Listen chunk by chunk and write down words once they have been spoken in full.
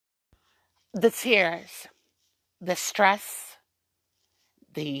The tears, the stress,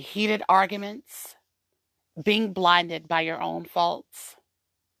 the heated arguments, being blinded by your own faults,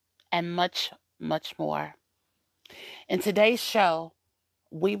 and much, much more. In today's show,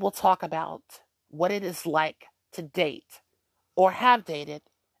 we will talk about what it is like to date or have dated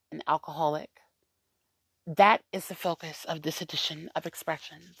an alcoholic. That is the focus of this edition of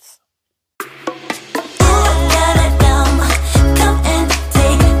Expressions.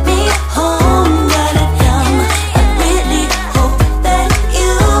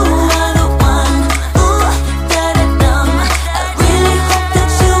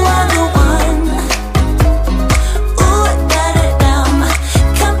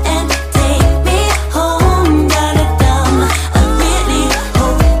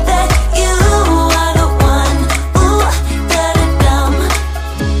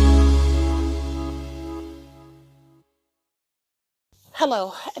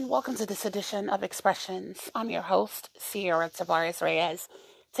 Hello, and welcome to this edition of Expressions. I'm your host, Sierra Tavares Reyes.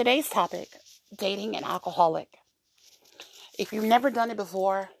 Today's topic, dating an alcoholic. If you've never done it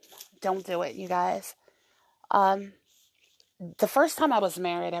before, don't do it, you guys. Um, the first time I was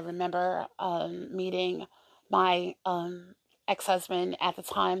married, I remember meeting my ex-husband at the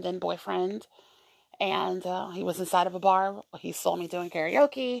time, then boyfriend, and he was inside of a bar. He saw me doing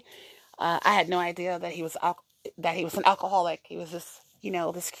karaoke. I had no idea that that he was an alcoholic. He was this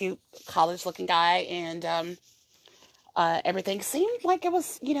cute college-looking guy, and everything seemed like it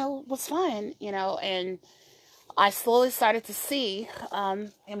was fine, and I slowly started to see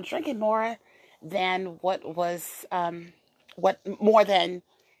him drinking more than what more than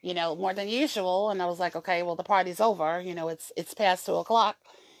more than usual, and I was like, okay, well, the party's over, it's past 2 o'clock,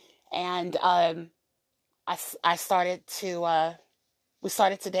 and I started to we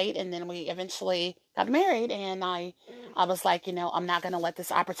started to date, and then we eventually got married, and I was like, I'm not going to let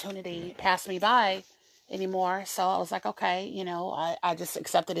this opportunity pass me by anymore. So I was like, okay, I just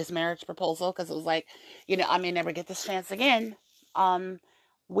accepted his marriage proposal because it was like, I may never get this chance again. Um,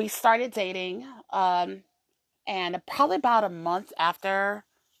 we started dating, and probably about a month after,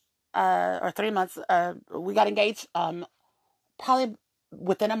 or 3 months, we got engaged, probably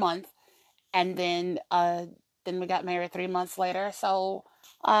within a month, and then we got married 3 months later. So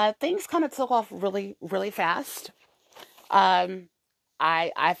things kind of took off really, really fast. Um,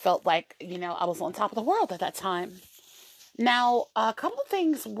 I felt like I was on top of the world at that time. Now a couple of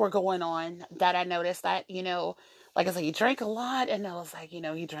things were going on that I noticed that like I said, he drank a lot, and I was like,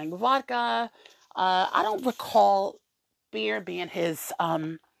 he drank vodka. I don't recall beer being his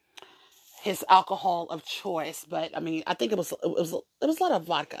alcohol of choice, but I mean, I think it was a lot of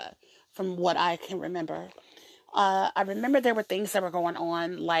vodka from what I can remember. I remember there were things that were going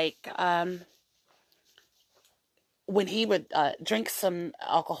on, like when he would drink some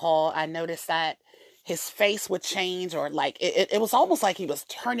alcohol, I noticed that his face would change, or like it was almost like he was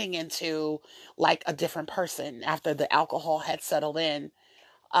turning into like a different person after the alcohol had settled in.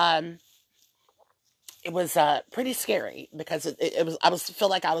 Um, it was pretty scary because it was, I was feel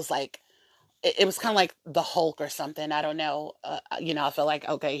like I was like, it was kind of like the Hulk or something. I don't know. I feel like,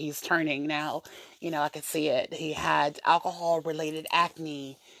 okay, he's turning now. I could see it. He had alcohol related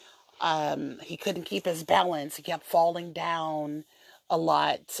acne. He couldn't keep his balance. He kept falling down a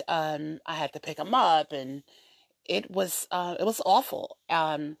lot. I had to pick him up, and it was awful.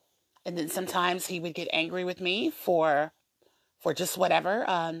 And then sometimes he would get angry with me for just whatever.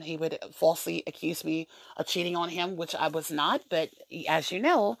 He would falsely accuse me of cheating on him, which I was not. But as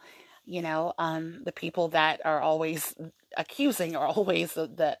the people that are always accusing are always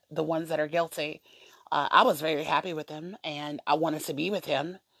the ones that are guilty. I was very happy with him, and I wanted to be with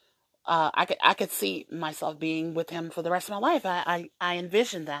him. I could see myself being with him for the rest of my life. I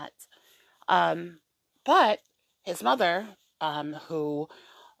envisioned that. Um, but his mother, who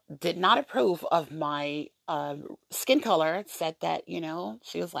did not approve of my skin color, said that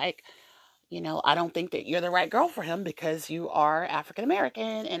she was like, I don't think that you're the right girl for him because you are African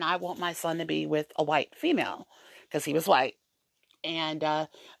American, and I want my son to be with a white female because he was white. And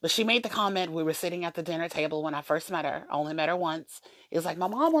but she made the comment. We were sitting at the dinner table when I first met her. I only met her once. It was like, my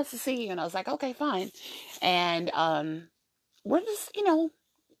mom wants to see you, and I was like, okay, fine. And we're just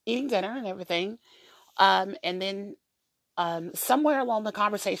eating dinner and everything. And then somewhere along the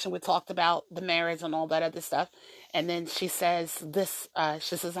conversation, we talked about the marriage and all that other stuff. And then she says this.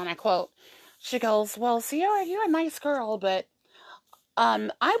 She says, and I quote, she goes, "Well, Sierra, you're a nice girl, but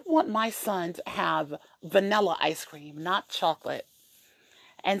I want my son to have vanilla ice cream, not chocolate."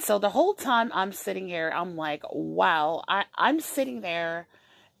 And so the whole time I'm sitting here, I'm like, wow, I'm sitting there,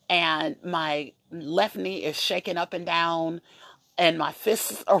 and my left knee is shaking up and down. and my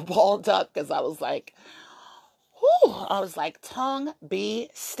fists are balled up because I was like, whew, I was like, tongue be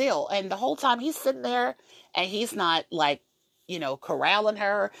still. And the whole time he's sitting there and he's not like, corralling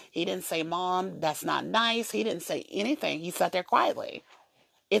her. He didn't say, Mom, that's not nice. He didn't say anything. He sat there quietly.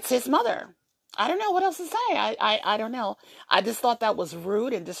 It's his mother. I don't know what else to say. I don't know. I just thought that was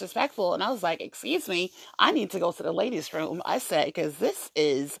rude and disrespectful. And I was like, excuse me, I need to go to the ladies' room. I said, because this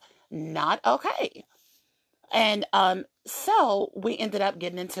is not okay. And so we ended up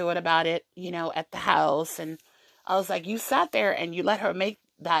getting into it about it, at the house. And I was like, you sat there and you let her make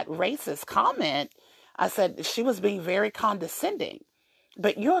that racist comment. I said, she was being very condescending.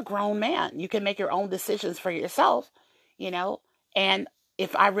 But you're a grown man. You can make your own decisions for yourself, you know? And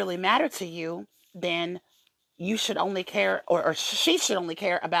if I really matter to you, then you should only care, or she should only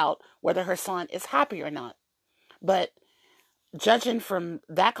care about whether her son is happy or not. But judging from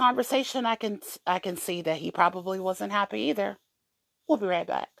that conversation, I can see that he probably wasn't happy either. We'll be right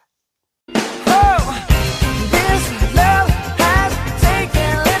back. Oh, this love has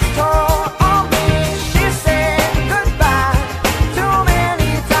taken its toll on me. She said goodbye too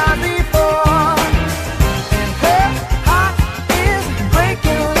many times before, and her heart is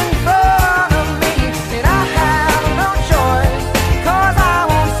breaking in front of me, and I have no choice, 'cause I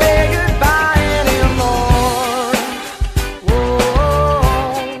won't say goodbye anymore. Whoa, whoa,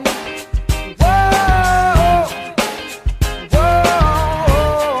 whoa.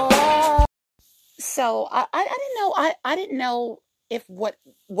 So I didn't know I didn't know if what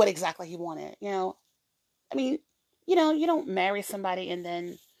exactly he wanted. I mean, you don't marry somebody and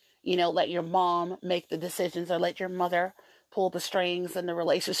then let your mom make the decisions or let your mother pull the strings in the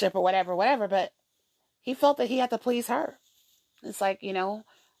relationship or whatever. But he felt that he had to please her. It's like,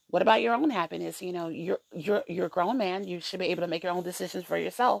 what about your own happiness? You're a grown man. You should be able to make your own decisions for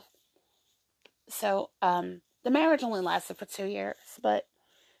yourself. So the marriage only lasted for 2 years, but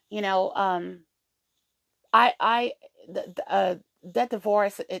you know I that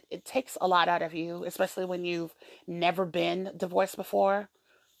divorce, it takes a lot out of you, especially when you've never been divorced before.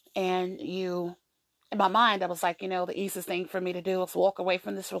 And in my mind, I was like, the easiest thing for me to do is walk away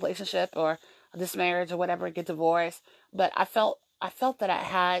from this relationship or this marriage or whatever, and get divorced. But I felt that I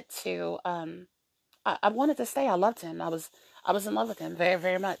had to. I wanted to stay. I loved him. I was in love with him very,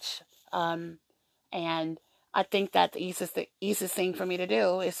 very much. And I think that the easiest thing for me to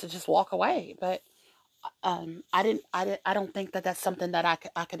do is to just walk away. But I don't think that that's something that I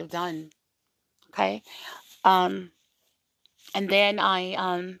could have done. Okay. Um, and then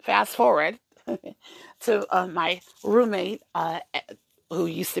I fast forward to my roommate, who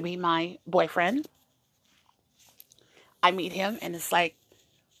used to be my boyfriend. I meet him, and it's like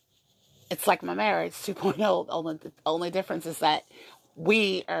my marriage 2.0. The only difference is that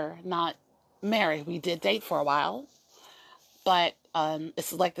we are not married. We did date for a while, but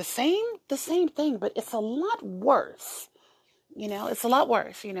it's like the same thing, but it's a lot worse. It's a lot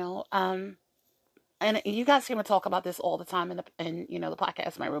worse. And you guys hear me talk about this all the time in the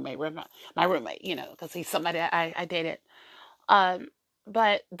podcast. My roommate, because he's somebody I dated. Um,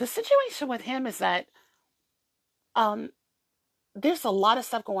 but the situation with him is that um, there's a lot of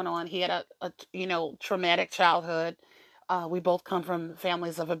stuff going on. He had a traumatic childhood. We both come from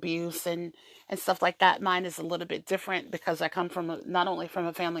families of abuse and stuff like that. Mine is a little bit different because I come from not only from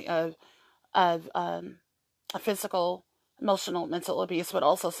a family of a physical, emotional, mental abuse, but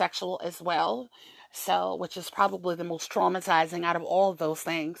also sexual as well. So, which is probably the most traumatizing out of all of those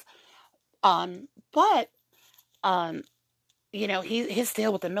things. But um, his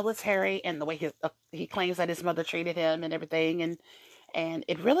deal with the military and the way he claims that his mother treated him and everything, and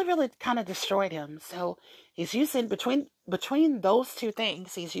it really, really kind of destroyed him. So he's using between those two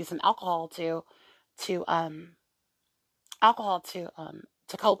things, he's using to to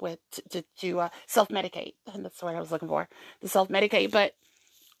cope with, to self medicate. And that's the word I was looking for, to self medicate. But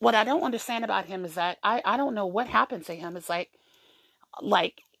what I don't understand about him is that I don't know what happened to him. It's like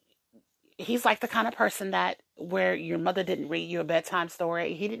he's like the kind of person that where your mother didn't read you a bedtime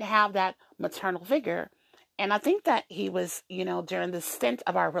story. He didn't have that maternal figure. And I think that he was, during the stint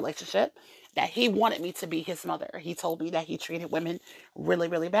of our relationship, that he wanted me to be his mother. He told me that he treated women really,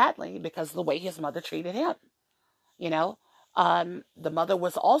 really badly because of the way his mother treated him. You know, the mother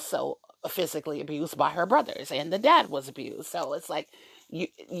was also physically abused by her brothers, and the dad was abused. So it's like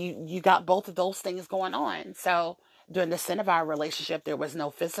you got both of those things going on. So during the sin of our relationship, there was no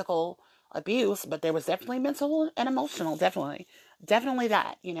physical abuse, but there was definitely mental and emotional. Definitely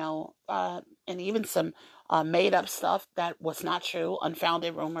that. And even some made up stuff that was not true,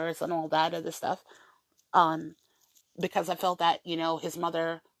 unfounded rumors and all that other stuff. Um, because I felt that his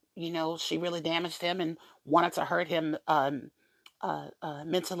mother, she really damaged him and wanted to hurt him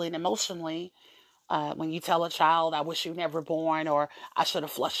mentally and emotionally. When you tell a child, "I wish you never born," or "I should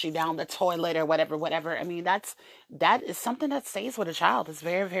have flushed you down the toilet," or whatever, whatever. I mean, that is something that stays with a child. It's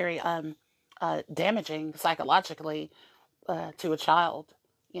very, very damaging psychologically to a child.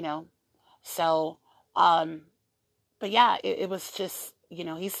 You know, so. Um, but yeah, it was just,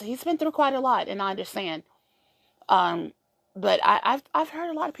 he's been through quite a lot, and I understand. Um, but I've heard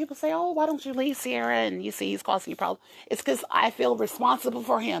a lot of people say, "Oh, why don't you leave Sierra?" And you see he's causing you problems. It's because I feel responsible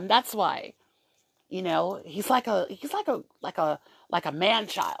for him. That's why. He's like a man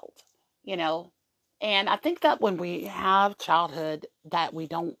child. You know, and I think that when we have childhood that we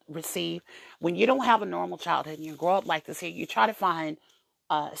don't receive, when you don't have a normal childhood and you grow up like this here, you try to find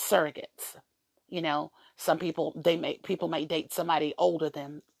surrogates. Some people may date somebody older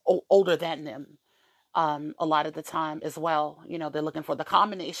than them. A lot of the time as well, they're looking for the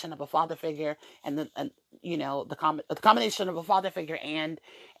combination of a father figure and the combination of a father figure and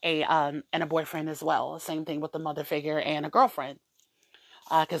a boyfriend as well. Same thing with the mother figure and a girlfriend.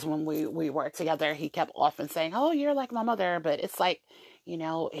 Because when we worked together, he kept often saying, "Oh, you're like my mother," but it's like, he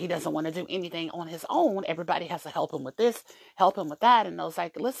doesn't want to do anything on his own. Everybody has to help him with this, help him with that, and I was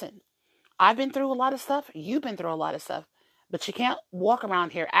like, "Listen, I've been through a lot of stuff. You've been through a lot of stuff, but you can't walk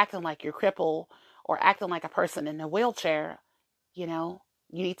around here acting like you're crippled or acting like a person in a wheelchair. You know,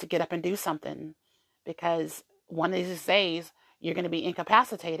 you need to get up and do something because one of these days you're going to be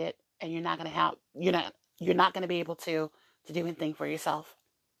incapacitated and you're not going to be able to do anything for yourself."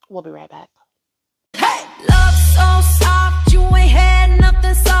 We'll be right back. Love so soft, you ain't had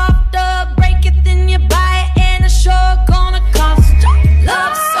nothing softer. Break it, then you buy it, and it's sure gonna cost.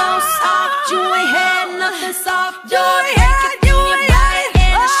 Love so soft, you ain't had nothing softer. Break it, then you buy it,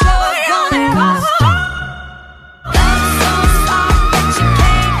 and it's sure gonna cost. Love so soft that you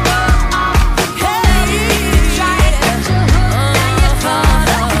can't rub off. Hey, you try it, but you're hooked and you're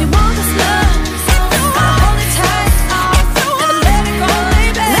caught. You want this love, so hold it tight, never let it go,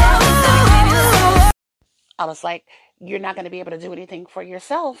 baby. I was like, "You're not going to be able to do anything for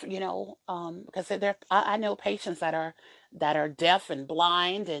yourself, because I know patients that are deaf and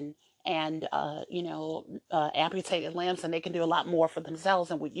blind and amputated limbs, and they can do a lot more for themselves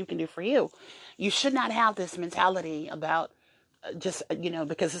than what you can do for you. You should not have this mentality about just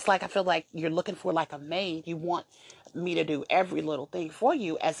because it's like I feel like you're looking for like a maid. You want me to do every little thing for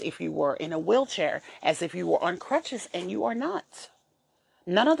you as if you were in a wheelchair, as if you were on crutches, and you are not.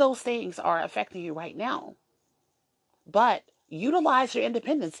 None of those things are affecting you right now. But utilize your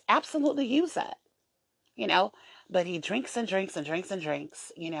independence. Absolutely use that, you know. But he drinks and drinks and drinks and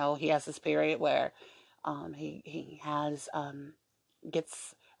drinks. He has this period where he has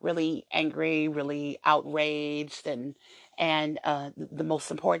gets really angry, really outraged, and the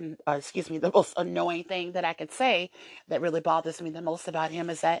most important, excuse me, the most annoying thing that I could say that really bothers me the most about him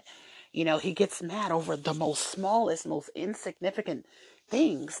is that he gets mad over the most smallest, most insignificant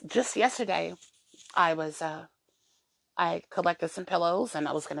things. Just yesterday, I was I collected some pillows and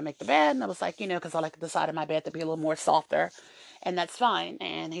I was going to make the bed. And I was like, because I like the side of my bed to be a little more softer. And that's fine.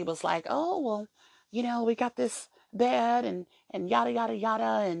 And he was like, "Oh, well, we got this bed and yada, yada,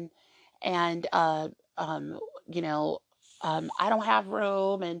 yada. And um, you know, I don't have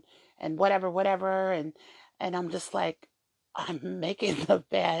room and whatever, whatever. And I'm just like, I'm making the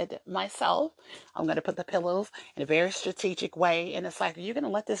bed myself. I'm going to put the pillows in a very strategic way. And it's like, are you going to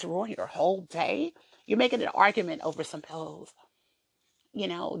let this ruin your whole day? You're making an argument over some pillows.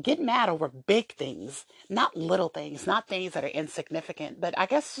 Get mad over big things, not little things, not things that are insignificant. But I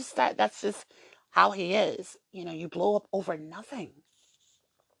guess just that's just how he is. You blow up over nothing.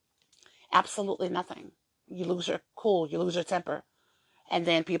 Absolutely nothing. You lose your cool, you lose your temper. And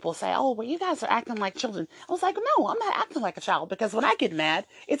then people say, "Oh, well, you guys are acting like children." I was like, "No, I'm not acting like a child because when I get mad,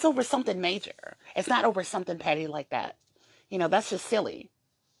 it's over something major. It's not over something petty like that. That's just silly."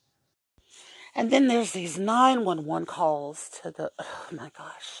 And then there's these 911 calls to the, oh my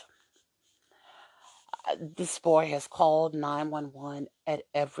gosh. This boy has called 911 at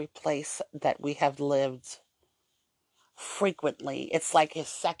every place that we have lived frequently. It's like his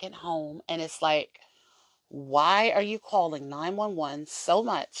second home. And it's like, why are you calling 911 so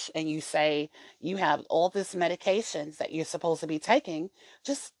much? And you say you have all this medications that you're supposed to be taking.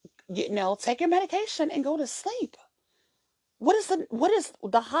 Just, take your medication and go to sleep. What is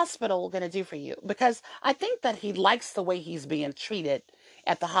the hospital going to do for you? Because I think that he likes the way he's being treated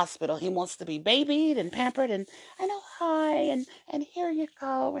at the hospital. He wants to be babied and pampered and I know hi and here you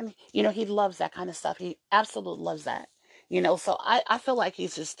go and he loves that kind of stuff. He absolutely loves that. So I feel like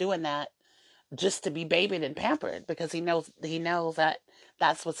he's just doing that just to be babied and pampered because he knows that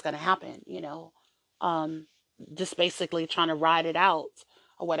that's what's going to happen. Um just basically trying to ride it out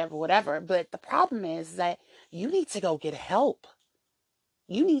or whatever, whatever. But the problem is that you need to go get help.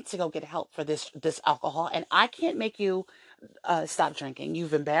 You need to go get help for this alcohol, and I can't make you stop drinking.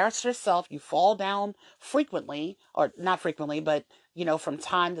 You've embarrassed yourself. You fall down frequently, or not frequently, but from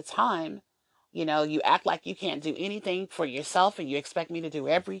time to time. You act like you can't do anything for yourself, and you expect me to do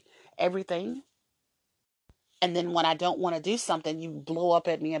everything. And then when I don't want to do something, you blow up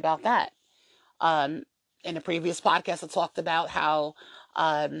at me about that. Um, in the previous podcast, I talked about how,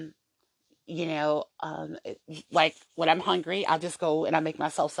 um, like when I'm hungry, I'll just go and I make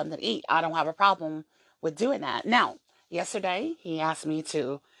myself something to eat. I don't have a problem with doing that. Now, yesterday, he asked me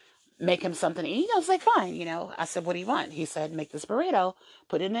to make him something to eat. I was like, fine. I said, what do you want? He said, make this burrito,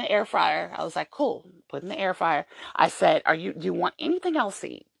 put it in the air fryer. I was like, cool, put it in the air fryer. I said, do you want anything else to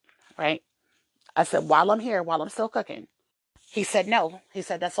eat? Right? I said, while I'm here, while I'm still cooking. He said, no. He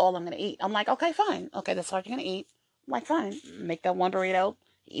said, that's all I'm going to eat. I'm like, okay, fine. Okay, that's all you're going to eat. I'm like, fine. Make that one burrito.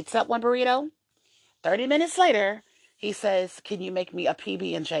 He eats that one burrito. 30 minutes later, he says, can you make me a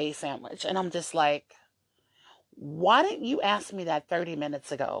PB&J sandwich? And I'm just like, why didn't you ask me that 30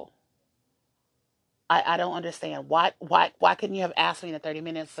 minutes ago? I don't understand why couldn't you have asked me 30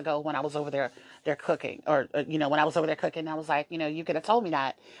 minutes ago when I was over there cooking, or when I was over there cooking. I was like, you could have told me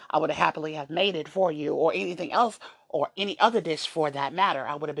that. I would have happily have made it for you, or anything else, or any other dish for that matter.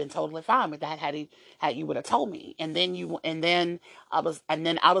 I would have been totally fine with that had you would have told me. And then I was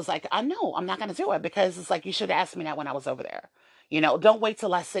like, I know I'm not going to do it, because it's like, you should have asked me that when I was over there. Don't wait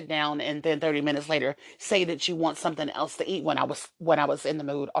till I sit down and then 30 minutes later say that you want something else to eat when I was in the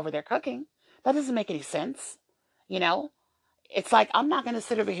mood over there cooking. That doesn't make any sense. You know, it's like, I'm not going to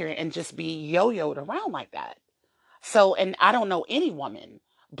sit over here and just be yo-yoed around like that. So, and I don't know any woman,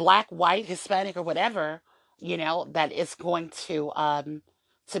 black, white, Hispanic, or whatever, that is going to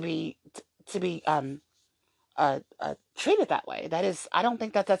be, to be, treated that way. I don't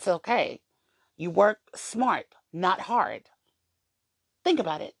think that that's okay. You work smart, not hard. Think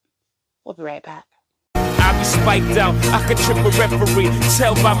about it. We'll be right back. I be spiked out, I could trip a referee.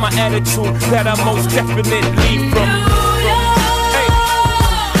 Tell by my attitude that I most definitely from. Hey.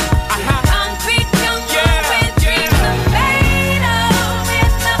 Uh-huh.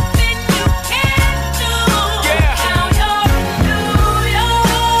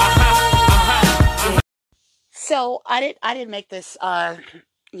 So I didn't make this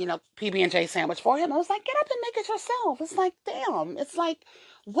PB&J sandwich for him. I was like, get up and make it yourself. It's like, damn. It's like,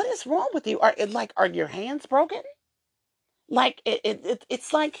 what is wrong with you? Are your hands broken? Like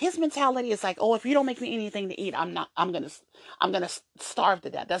it's like his mentality is like, oh, if you don't make me anything to eat, I'm gonna starve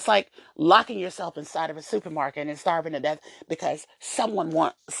to death. That's like locking yourself inside of a supermarket and starving to death because someone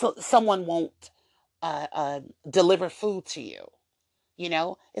won't deliver food to you.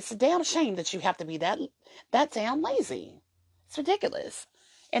 It's a damn shame that you have to be that damn lazy. It's ridiculous.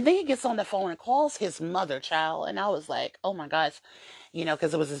 And then he gets on the phone and calls his mother, child, and I was like, oh my gosh,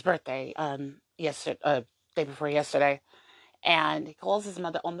 because it was his birthday, yesterday, day before yesterday, and he calls his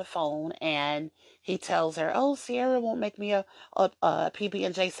mother on the phone and he tells her, oh, Sierra won't make me a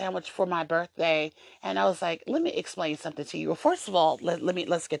PB&J sandwich for my birthday. And I was like, let me explain something to you. Well, first of all,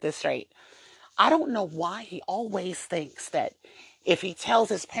 let's get this straight. I don't know why he always thinks that if he tells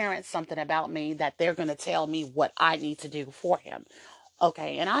his parents something about me, that they're going to tell me what I need to do for him.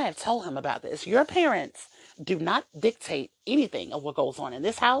 Okay, and I have told him about this. Your parents do not dictate anything of what goes on in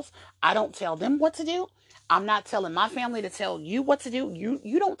this house. I don't tell them what to do. I'm not telling my family to tell you what to do.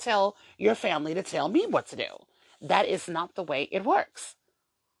 You don't tell your family to tell me what to do. That is not the way it works,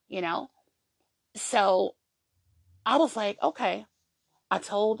 you know? So I was like, okay. I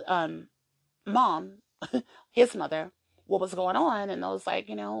told mom, his mother, what was going on, and I was like,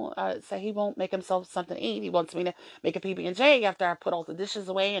 so he won't make himself something to eat. He wants me to make a PB&J after I put all the dishes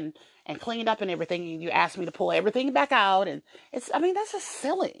away and cleaned up and everything. And you asked me to pull everything back out, and that's just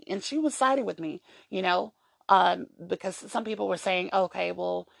silly. And she was siding with me, because some people were saying, okay,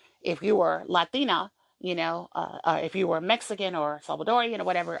 well, if you were Latina, if you were Mexican or Salvadorian or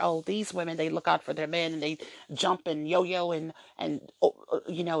whatever, oh, these women, they look out for their men and they jump and yo-yo and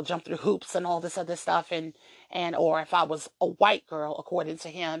jump through hoops and all this other stuff. Or if I was a white girl, according to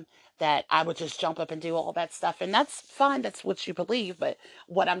him, that I would just jump up and do all that stuff. And that's fine. That's what you believe. But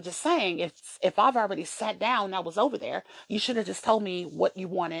what I'm just saying, if I've already sat down and I was over there, you should have just told me what you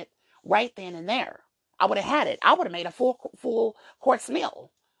wanted right then and there. I would have had it. I would have made a full course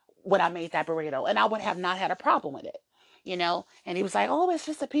meal when I made that burrito, and I would have not had a problem with it. And he was like, oh, it's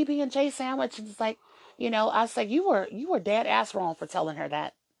just a PB&J sandwich. And it's like, I was like, you were dead ass wrong for telling her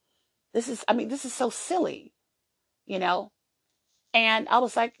that. This is so silly, you know? And I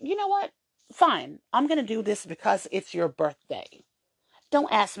was like, you know what? fine, I'm going to do this because it's your birthday.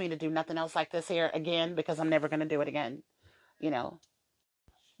 Don't ask me to do nothing else like this here again because I'm never going to do it again, you know.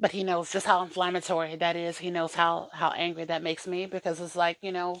 But he knows just how inflammatory that is. He knows how angry that makes me because it's like,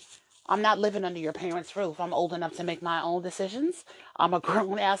 I'm not living under your parents' roof. I'm old enough to make my own decisions. I'm a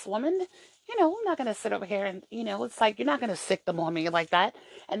grown ass woman. I'm not going to sit over here and, it's like, you're not going to sick them on me like that.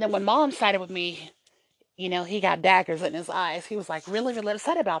 And then when mom sided with me, he got daggers in his eyes. He was like really, really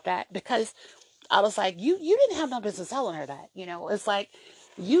upset about that because I was like, you didn't have no business telling her that. It's like,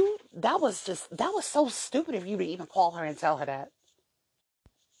 that was so stupid of you to even call her and tell her that.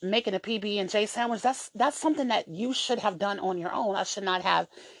 Making a PB&J sandwich, that's something that you should have done on your own. I should not have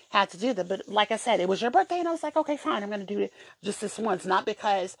had to do that. But like I said, it was your birthday, and I was like, okay, fine, I'm going to do it just this once. Not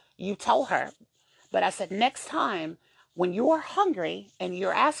because you told her, but I said, next time when you are hungry and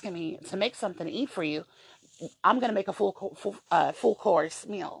you're asking me to make something to eat for you, I'm going to make a full course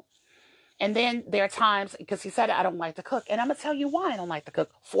meal. And then there are times, because he said I don't like to cook, and I'm going to tell you why I don't like to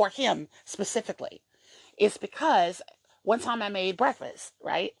cook for him specifically. It's because one time I made breakfast,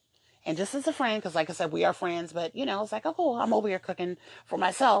 right? And just as a friend, because like I said, we are friends, but it's like, oh, cool, I'm over here cooking for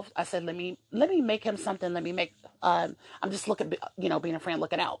myself. I said, let me make him something. Let me make. I'm just looking, being a friend,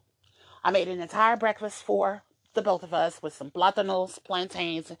 looking out. I made an entire breakfast for the both of us with some platanos,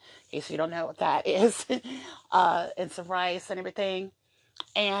 plantains, in case you don't know what that is, and some rice and everything.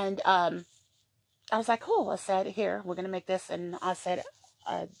 And I was like, cool. I said, here, we're gonna make this, and I said,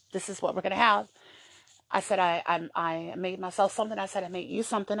 this is what we're gonna have. I said, I made myself something. I said, I made you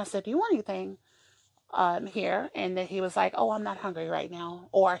something. I said, do you want anything here? And then he was like, oh, I'm not hungry right now.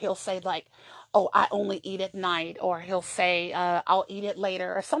 Or he'll say like, oh, I only eat at night. Or he'll say, I'll eat it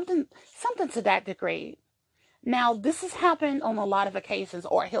later, or something to that degree. Now, this has happened on a lot of occasions.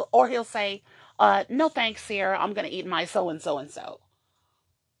 Or he'll say, no thanks, Sierra. I'm gonna eat my so and so and so.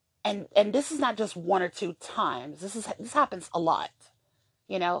 And this is not just one or two times. This happens a lot.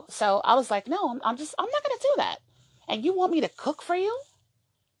 So I was like, no, I'm not going to do that. And you want me to cook for you?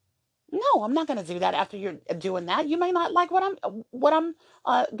 No, I'm not going to do that after you're doing that. You may not like what I'm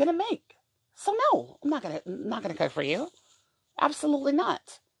going to make. So no, I'm not going to cook for you. Absolutely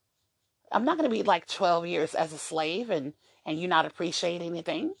not. I'm not going to be like 12 years as a slave and you not appreciate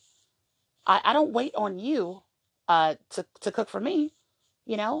anything. I don't wait on you to cook for me.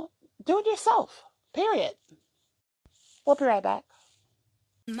 You know, do it yourself. Period. We'll be right back.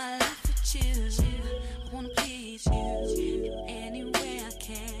 My life with you, I wanna please you any way I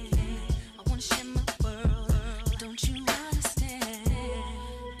can. I wanna share my world, but don't you understand?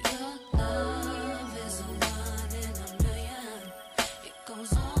 Your love is a one in a million. It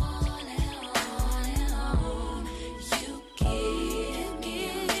goes on and on and on. You give me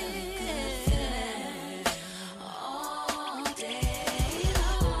a good feeling all day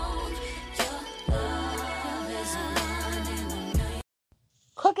long. Your love is a one in a million.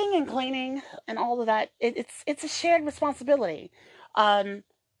 Cooking and cleaning and all of that, it's a shared responsibility. Um,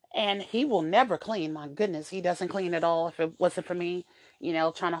 and he will never clean. My goodness, he doesn't clean at all. If it wasn't for me,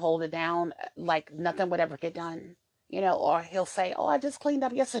 trying to hold it down, like nothing would ever get done. Or he'll say, "Oh, I just cleaned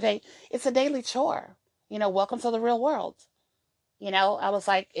up yesterday." It's a daily chore. Welcome to the real world. I was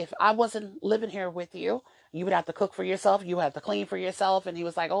like, if I wasn't living here with you, you would have to cook for yourself. You would have to clean for yourself. And he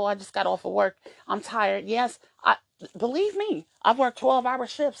was like, oh, I just got off of work. I'm tired. Yes, believe me, I've worked 12-hour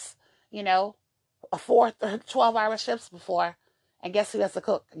shifts, you know, a fourth 12-hour shifts before. And guess who has to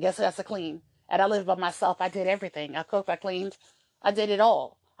cook? Guess who has to clean? And I lived by myself. I did everything. I cooked, I cleaned, I did it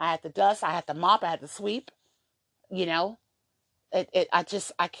all. I had to dust, I had to mop, I had to sweep, you know. I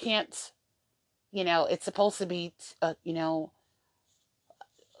can't, it's supposed to be,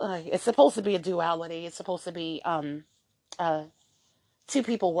 it's supposed to be a duality. It's supposed to be uh, two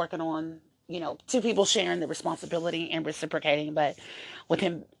people working on, two people sharing the responsibility and reciprocating. But with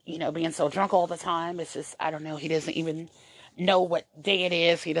him, being so drunk all the time, it's just, I don't know. He doesn't even know what day it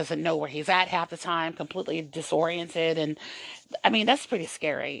is. He doesn't know where he's at half the time, completely disoriented. And I mean, that's pretty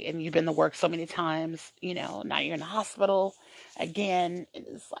scary. And you've been to work so many times, now you're in the hospital again. And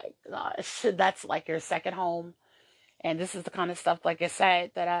it's like, gosh, that's like your second home. And this is the kind of stuff, like I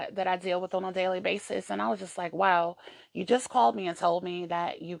said, that I deal with on a daily basis. And I was just like, wow, you just called me and told me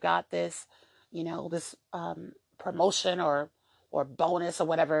that you got this, this promotion or bonus or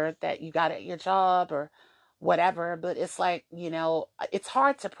whatever that you got at your job or whatever. But it's like, it's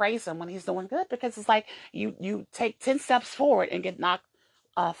hard to praise him when he's doing good because it's like you take 10 steps forward and get knocked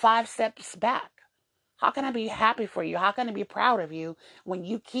 5 steps back. How can I be happy for you? How can I be proud of you when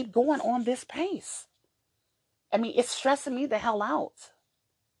you keep going on this pace? I mean, it's stressing me the hell out.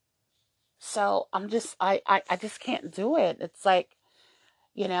 So I just can't do it. It's like,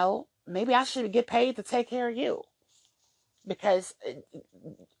 maybe I should get paid to take care of you, because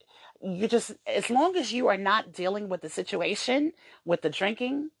you just, as long as you are not dealing with the situation with the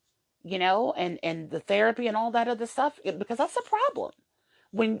drinking, and the therapy and all that other stuff, because that's a problem.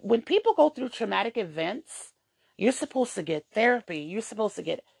 When people go through traumatic events, you're supposed to get therapy, you're supposed to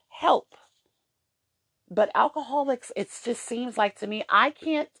get help. But alcoholics, it just seems like to me, I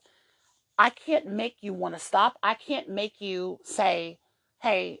can't make you want to stop. I can't make you say,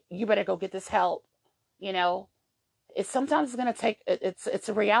 hey, you better go get this help. You know, it's sometimes going to take, it's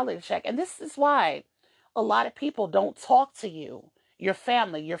a reality check. And this is why a lot of people don't talk to you. Your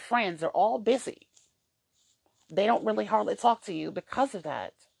family, your friends are all busy. They don't really hardly talk to you because of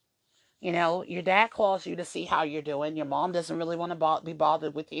that. Your dad calls you to see how you're doing. Your mom doesn't really want to be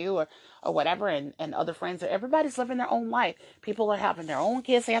bothered with you, or whatever. And other friends, everybody's living their own life. People are having their own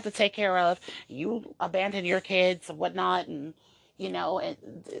kids they have to take care of. You abandon your kids and whatnot. And,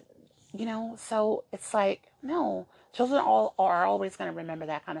 so it's like, no, children all are always going to remember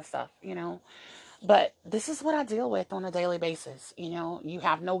that kind of stuff. But this is what I deal with on a daily basis. You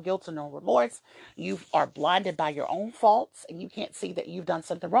have no guilt or no remorse. You are blinded by your own faults, and you can't see that you've done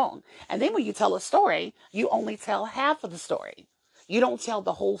something wrong. And then when you tell a story, you only tell half of the story. You don't tell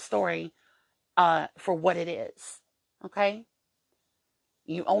the whole story for what it is. Okay?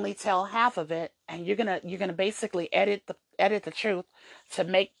 You only tell half of it, and you're gonna basically edit the truth to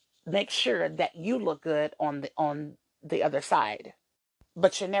make sure that you look good on the other side.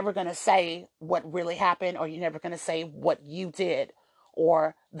 But you're never going to say what really happened, or you're never going to say what you did,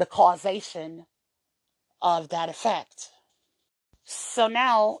 or the causation of that effect. So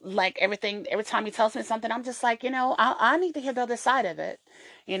now, like, every time he tells me something, I'm just like, I need to hear the other side of it.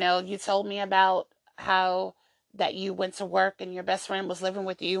 You told me about how that you went to work and your best friend was living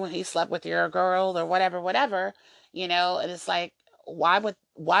with you and he slept with your girl or whatever, whatever, and it's like, why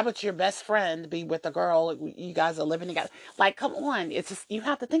would your best friend be with a girl? You guys are living together. Like, come on. It's just, you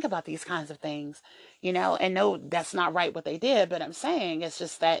have to think about these kinds of things, and no, that's not right what they did, but I'm saying it's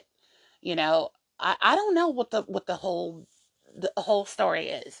just that, you know, I don't know what the whole story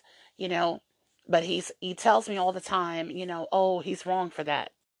is, you know, but he tells me all the time, oh, he's wrong for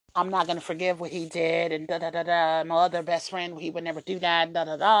that. I'm not gonna forgive what he did, and da da da da. My other best friend, he would never do that, da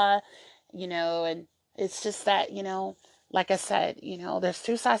da da. And it's just that, like I said, there's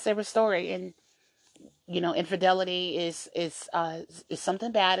two sides to every story, and infidelity is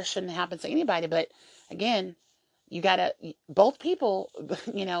something bad. It shouldn't happen to anybody, but again, you gotta, both people,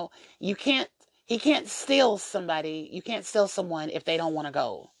 you know, you can't, he can't steal somebody. You can't steal someone if they don't want to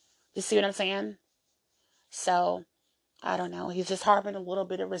go. You see what I'm saying? So I don't know. He's just harboring a little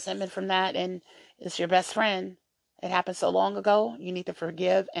bit of resentment from that, and it's your best friend. It happened so long ago. You need to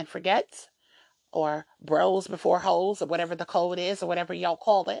forgive and forget, or bros before hoes, or whatever the code is, or whatever y'all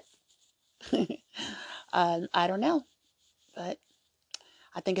call it. I don't know, but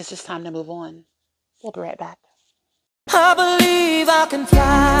I think it's just time to move on. We'll be right back. I believe I can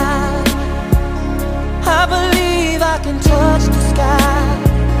fly. I believe I can touch the sky.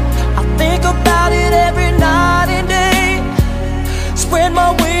 I think about it every night and day. Spread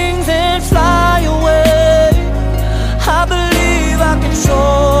my wings and fly away. I believe I can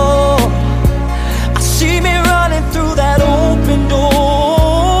soar. I see me running through that open door.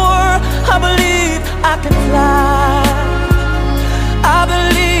 I believe I can fly. I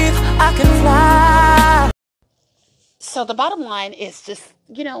believe I can fly. So the bottom line is just,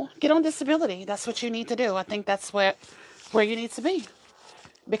 get on disability. That's what you need to do. I think that's where you need to be,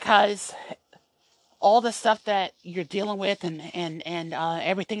 because all the stuff that you're dealing with, and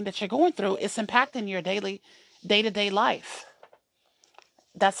everything that you're going through is impacting your daily day-to-day life.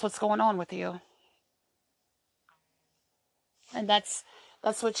 That's what's going on with you. And that's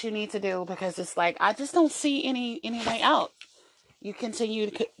what you need to do, because it's like, I just don't see any way out. You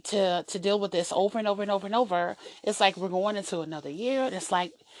continue to deal with this over and over and over and over. It's like we're going into another year. It's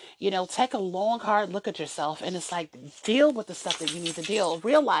like, take a long, hard look at yourself, and it's like, deal with the stuff that you need to deal.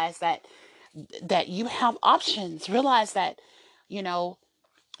 Realize that you have options. Realize that, you know,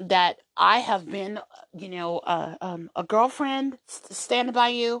 that I have been, a girlfriend standing by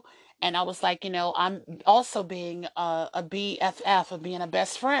you. And I was like, I'm also being a BFF, of being a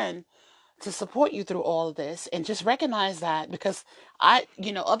best friend to support you through all of this. And just recognize that, because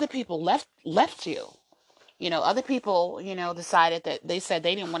other people left you. Other people, decided that, they said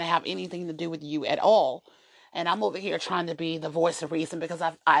they didn't want to have anything to do with you at all. And I'm over here trying to be the voice of reason, because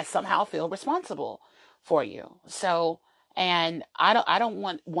I somehow feel responsible for you. So, and I don't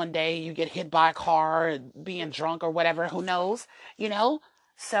want one day you get hit by a car, being drunk or whatever, who knows, you know?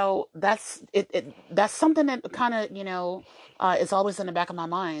 So that's something that kind of, is always in the back of my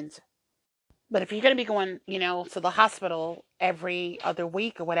mind. But if you're going to be going, to the hospital every other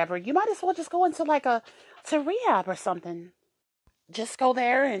week or whatever, you might as well just go into like to rehab or something. Just go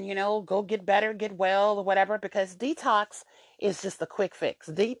there and, go get better, get well or whatever, because detox is just a quick fix.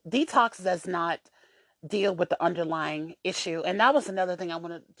 Detox does not deal with the underlying issue. And that was another thing I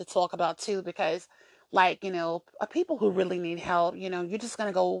wanted to talk about too, because like, people who really need help, you're just going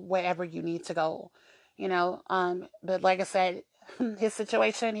to go wherever you need to go, but like I said, his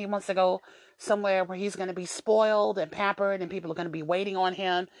situation, he wants to go somewhere where he's going to be spoiled and pampered and people are going to be waiting on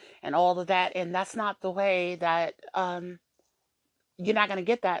him and all of that. And that's not the way that, you're not going to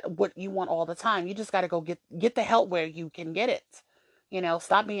get that what you want all the time. You just got to go get the help where you can get it.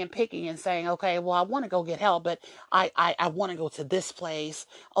 Stop being picky and saying, okay, well, I want to go get help, but I want to go to this place.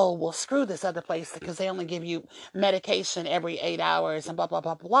 Oh, well, screw this other place because they only give you medication every 8 hours and blah, blah,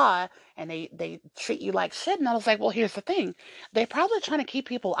 blah, blah. And they treat you like shit. And I was like, well, here's the thing. They're probably trying to keep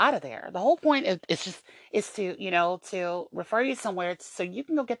people out of there. The whole point is to, to refer you somewhere so you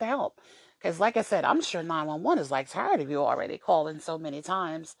can go get the help. Because like I said, I'm sure 911 is like tired of you already calling so many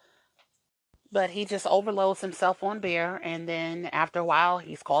times. But he just overloads himself on beer, and then after a while,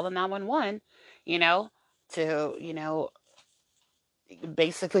 he's calling 911, you know, to,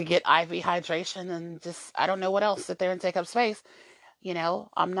 basically get IV hydration and just, I don't know what else, sit there and take up space.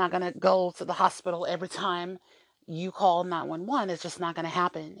 I'm not going to go to the hospital every time you call 911. It's just not going to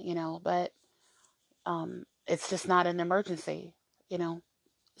happen, but it's just not an emergency, you know.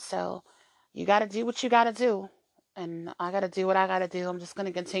 So you got to do what you got to do. And I got to do what I got to do. I'm just going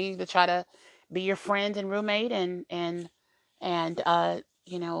to continue to try to be your friend and roommate and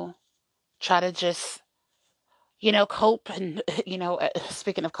try to just, cope. And,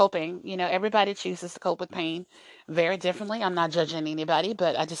 speaking of coping, everybody chooses to cope with pain very differently. I'm not judging anybody,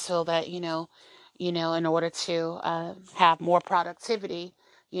 but I just feel that, in order to have more productivity,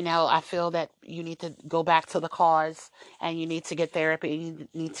 I feel that you need to go back to the cause and you need to get therapy. You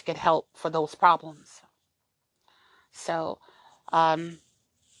need to get help for those problems. So, um,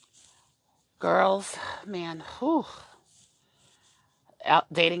 girls, man, whew,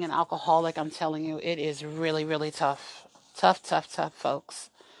 dating an alcoholic, I'm telling you, it is really, really tough. Tough, tough, tough,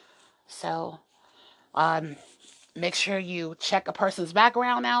 folks. So, um, make sure you check a person's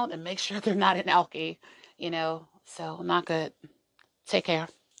background out and make sure they're not an alkie, so not good. Take care.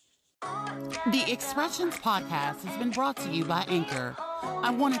 The Expressions podcast has been brought to you by Anchor.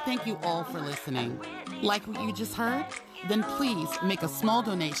 I want to thank you all for listening. Like what you just heard? Then please make a small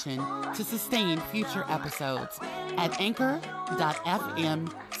donation to sustain future episodes at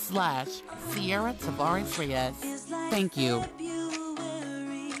anchor.fm/Sierra Tavares Reyes. Thank you.